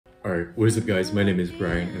Alright, what is up guys, my name is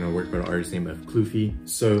Brian and I work by the artist name of Cloophie.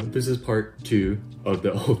 So this is part 2 of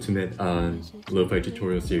the ultimate lo-fi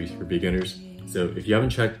tutorial series for beginners. So if you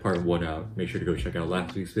haven't checked part 1 out, make sure to go check out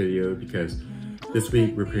last week's video because this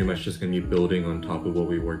week we're pretty much just going to be building on top of what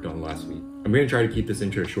we worked on last week. I'm going to try to keep this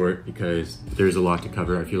intro short because there's a lot to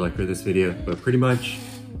cover I feel like for this video, but pretty much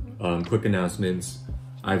quick announcements.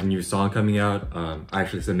 I have a new song coming out. I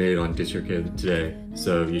actually submitted on DistroKid today,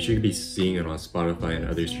 so you should be seeing it on Spotify and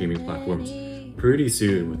other streaming platforms pretty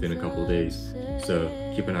soon, within a couple of days. So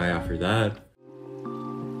keep an eye out for that.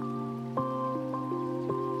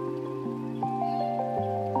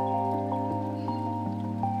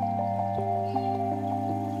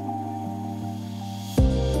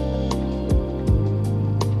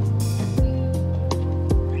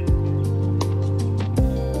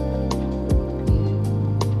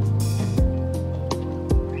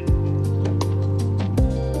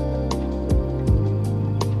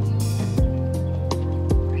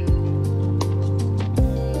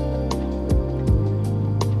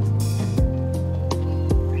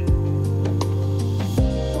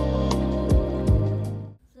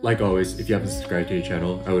 Like always, if you haven't subscribed to the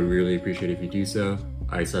channel, I would really appreciate if you do so.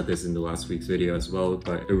 I said this in the last week's video as well,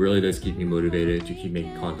 but it really does keep me motivated to keep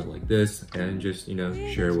making content like this and just, you know,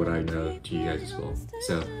 share what I know to you guys as well.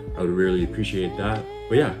 So I would really appreciate that.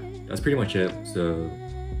 But yeah, that's pretty much it. So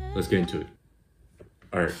let's get into it.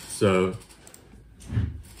 Alright, so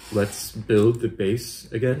let's build the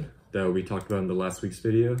bass again that we talked about in the last week's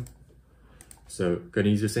video. So gonna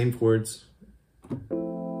use the same chords.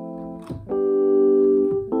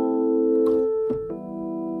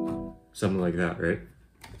 Something like that, right?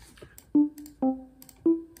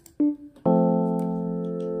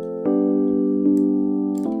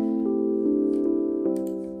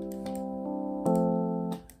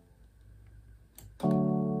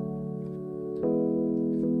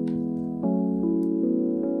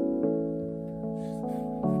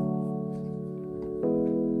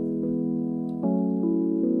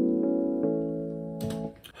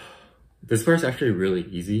 This part's actually really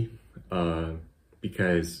easy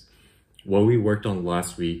because what we worked on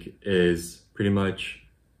last week is pretty much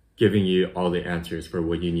giving you all the answers for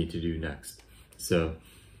what you need to do next. So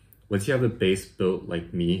once you have a bass built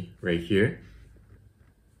like me right here,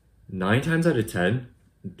 9 times out of 10,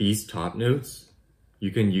 these top notes,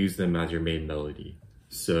 you can use them as your main melody.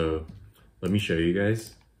 So let me show you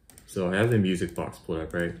guys. So I have the music box pulled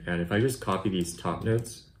up, right? And if I just copy these top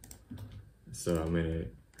notes, so I'm gonna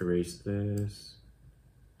erase this.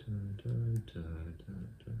 Dun, dun, dun, dun,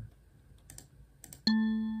 dun.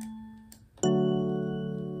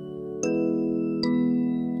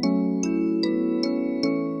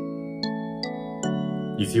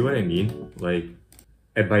 You see what I mean? Like,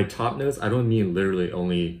 and by top notes, I don't mean literally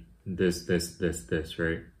only this,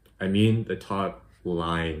 right? I mean the top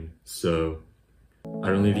line. So I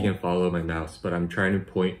don't know if you can follow my mouse, but I'm trying to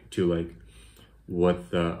point to like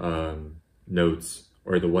what the notes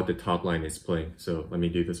or what the top line is playing. So let me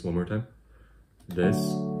do this one more time. This.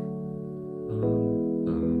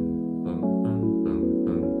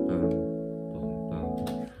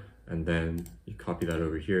 And then you copy that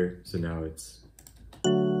over here. So now it's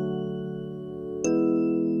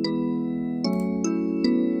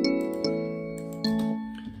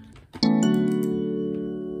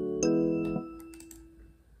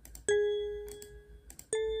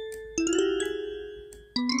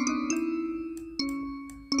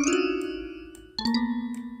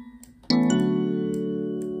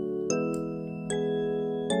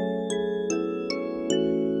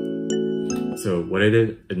so what I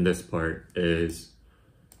did in this part is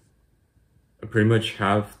I pretty much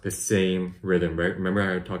have the same rhythm, right? Remember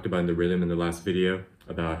I talked about the rhythm in the last video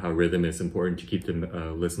about how rhythm is important to keep the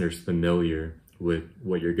listeners familiar with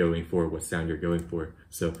what you're going for, what sound you're going for.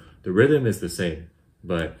 So the rhythm is the same,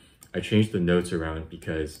 but I changed the notes around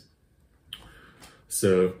because,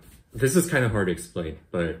 so this is kind of hard to explain,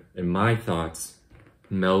 but in my thoughts,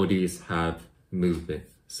 melodies have movement.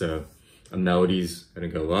 So a melody's gonna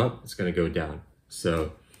go up, it's gonna go down.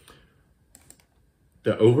 So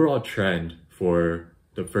the overall trend for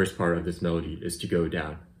the first part of this melody is to go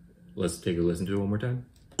down. Let's take a listen to it one more time.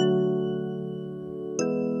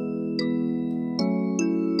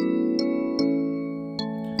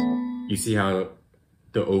 You see how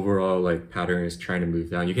the overall like pattern is trying to move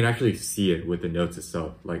down. You can actually see it with the notes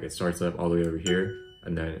itself. Like it starts up all the way over here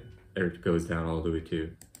and then it goes down all the way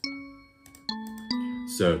too.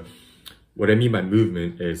 So what I mean by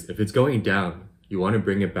movement is if it's going down, you want to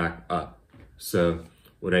bring it back up. So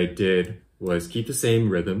what I did was keep the same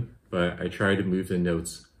rhythm, but I tried to move the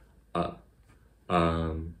notes up.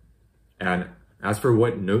 And As for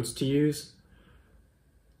what notes to use,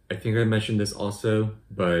 I think I mentioned this also,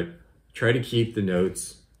 but try to keep the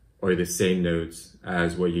notes or the same notes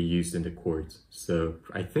as what you used in the chords. So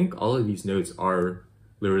I think all of these notes are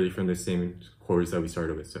literally from the same chords that we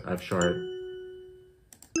started with. So F sharp,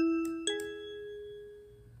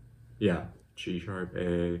 yeah, G sharp,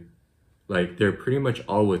 A, like they're pretty much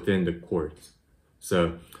all within the chords.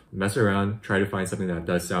 So mess around, try to find something that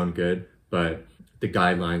does sound good, but the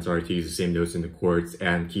guidelines are to use the same notes in the chords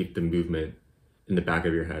and keep the movement in the back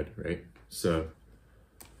of your head, right? So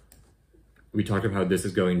we talked about how this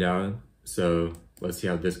is going down, so let's see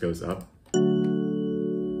how this goes up.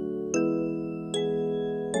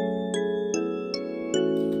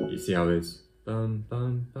 You see how it's bum,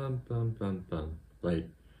 bum, bum, bum, bum, bum. Like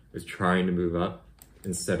it's trying to move up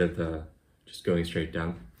instead of just going straight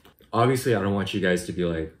down. Obviously, I don't want you guys to be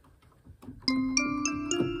like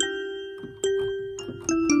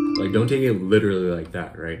don't take it literally like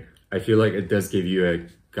that, right? I feel like it does give you a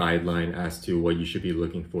guideline as to what you should be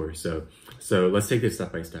looking for. So let's take this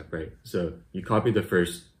step by step, right? So you copy the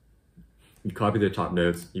top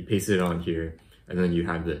notes, you paste it on here, and then you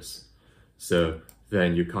have this. So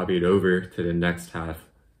then you copy it over to the next half,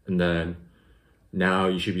 and then now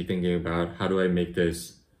you should be thinking about, how do I make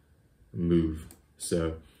this move?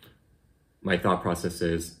 So my thought process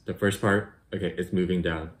is, the first part, okay, it's moving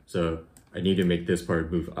down. So I need to make this part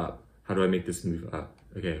move up. How do I make this move up?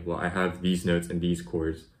 Okay, well, I have these notes and these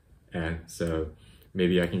chords, and so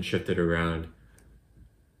maybe I can shift it around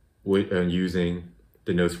with using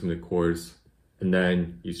the notes from the chords, and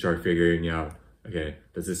then you start figuring out, okay,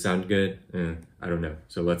 does this sound good? I don't know.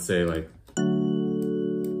 So let's say like,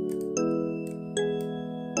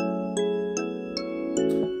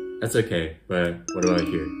 that's okay, but what about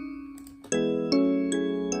here?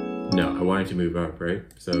 No, I want it to move up, right?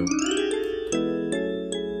 So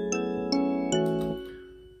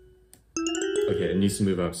okay, it needs to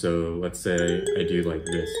move up. So let's say I do like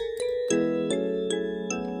this.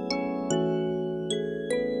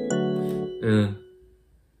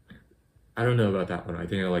 I don't know about that one. I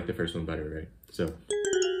think I like the first one better, right? So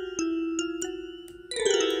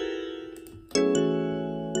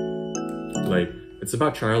like, it's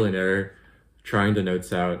about trial and error, trying the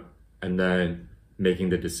notes out, and then making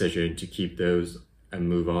the decision to keep those and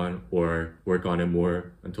move on, or work on it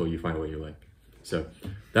more until you find what you like. So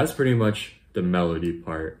that's pretty much the melody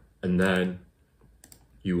part. And then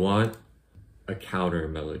you want a counter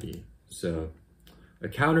melody. So a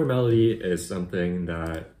counter melody is something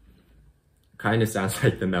that kind of sounds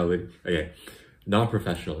like the melody. Okay,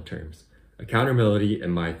 non-professional terms. A counter melody,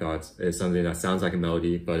 in my thoughts, is something that sounds like a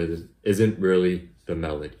melody, but it isn't really the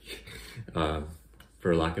melody.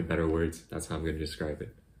 For lack of better words, that's how I'm going to describe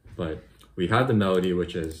it. But we have the melody,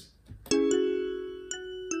 which is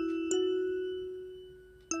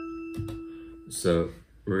so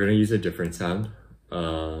we're going to use a different sound.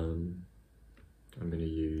 I'm going to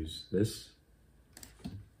use this.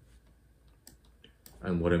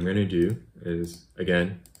 And what I'm going to do is,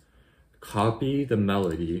 again, copy the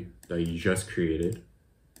melody that you just created,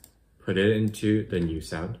 put it into the new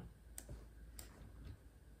sound.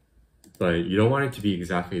 But you don't want it to be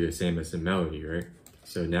exactly the same as the melody, right?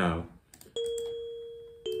 So now,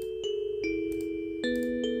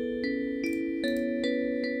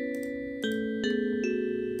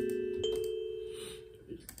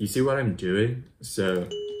 you see what I'm doing? So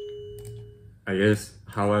I guess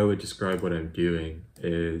how I would describe what I'm doing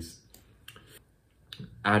is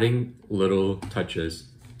adding little touches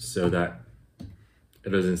so that it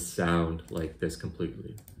doesn't sound like this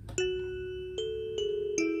completely.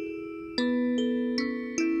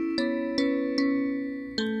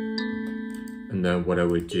 And then what I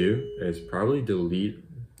would do is probably delete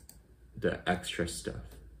the extra stuff.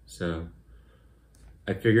 So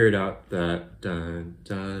I figured out that dun,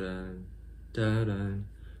 dun, dun, dun, dun,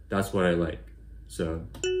 that's what I like. So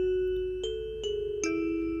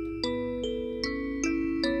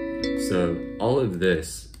all of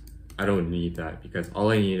this, I don't need that, because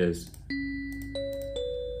all I need is,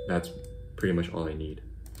 that's pretty much all I need.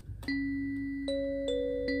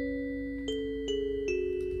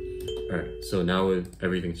 All right, so now with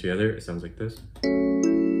everything together, it sounds like this.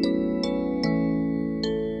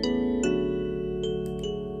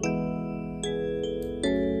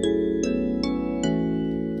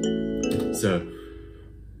 So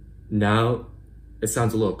now it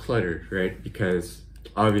sounds a little cluttered, right? Because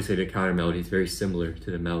obviously the counter melody is very similar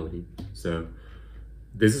to the melody. So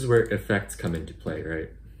this is where effects come into play, right?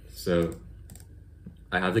 So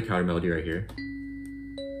I have the counter melody right here.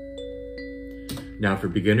 Now for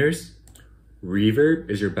beginners, reverb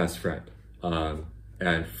is your best friend.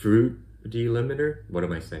 And fruit delimiter? What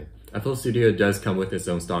am I saying? FL Studio does come with its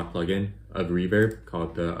own stock plugin of reverb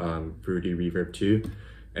called the Fruity Reverb 2,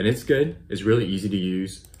 and it's good. It's really easy to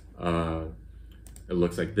use. It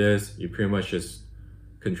looks like this. You pretty much just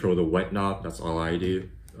control the wet knob. That's all I do.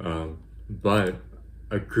 But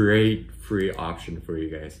a great free option for you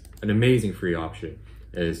guys, an amazing free option,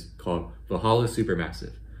 is called Valhalla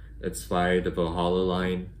Supermassive. It's by the Valhalla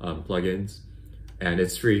line plugins, and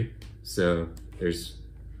it's free, so there's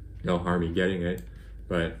no harm in getting it.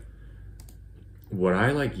 But what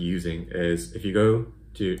I like using is if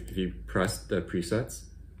you press the presets,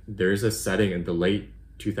 there's a setting in the late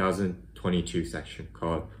 2022 section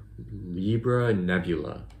called Libra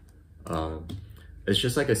Nebula. It's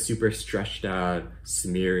just like a super stretched out,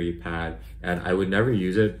 smeary pad, and I would never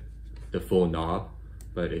use it the full knob,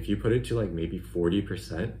 but if you put it to like maybe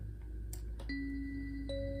 40%,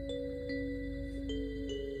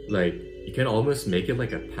 like you can almost make it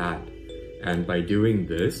like a pad. And by doing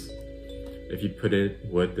this, if you put it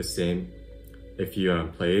with the same, if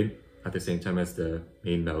you play it at the same time as the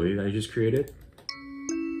main melody that I just created,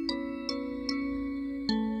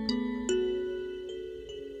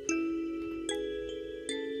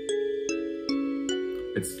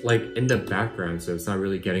 it's like in the background, so it's not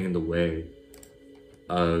really getting in the way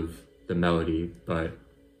of the melody, but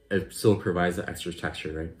it still provides the extra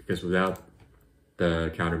texture, right? Because without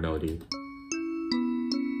the counter melody,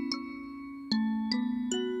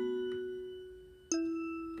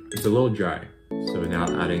 it's a little dry. So now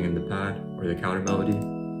adding in the pad or the counter melody,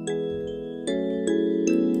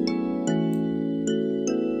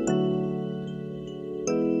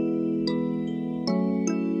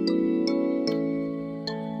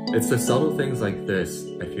 it's the subtle things like this,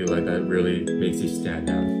 I feel like, that really makes you stand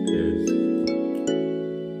out.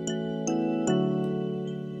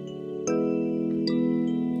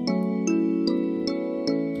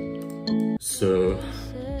 So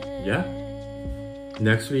yeah,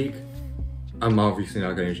 next week I'm obviously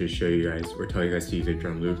not going to just show you guys or tell you guys to use a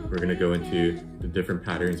drum loop. We're going to go into the different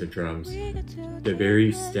patterns of drums, the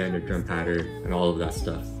very standard drum pattern and all of that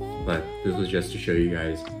stuff. But this was just to show you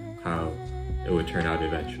guys how it would turn out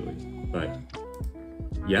eventually. But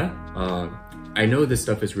yeah, I know this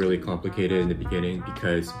stuff is really complicated in the beginning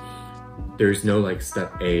because there's no like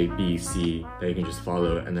step A, B, C that you can just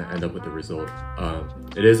follow and then end up with the result.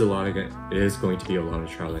 It is going to be a lot of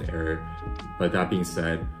trial and error. But that being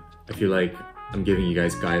said, I feel like I'm giving you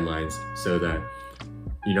guys guidelines so that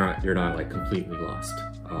you're not like completely lost.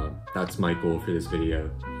 That's my goal for this video,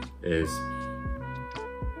 is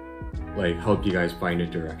like help you guys find a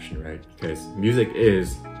direction, right? Because music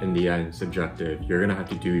is, in the end, subjective. You're gonna have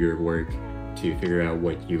to do your work to figure out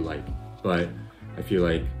what you like. But I feel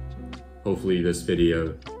like hopefully this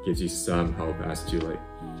video gives you some help as to like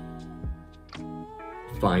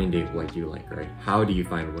finding what you like, right? How do you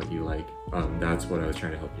find what you like? That's what I was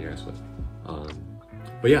trying to help you guys with.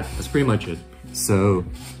 But yeah, that's pretty much it. So,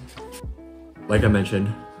 like I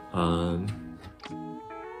mentioned,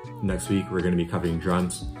 next week we're gonna be covering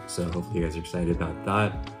drums. So hopefully you guys are excited about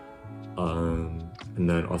that. And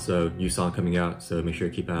then also new song coming out, so make sure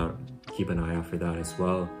to keep an eye out for that as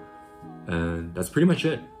well. And that's pretty much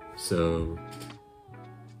it. So,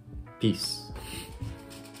 peace.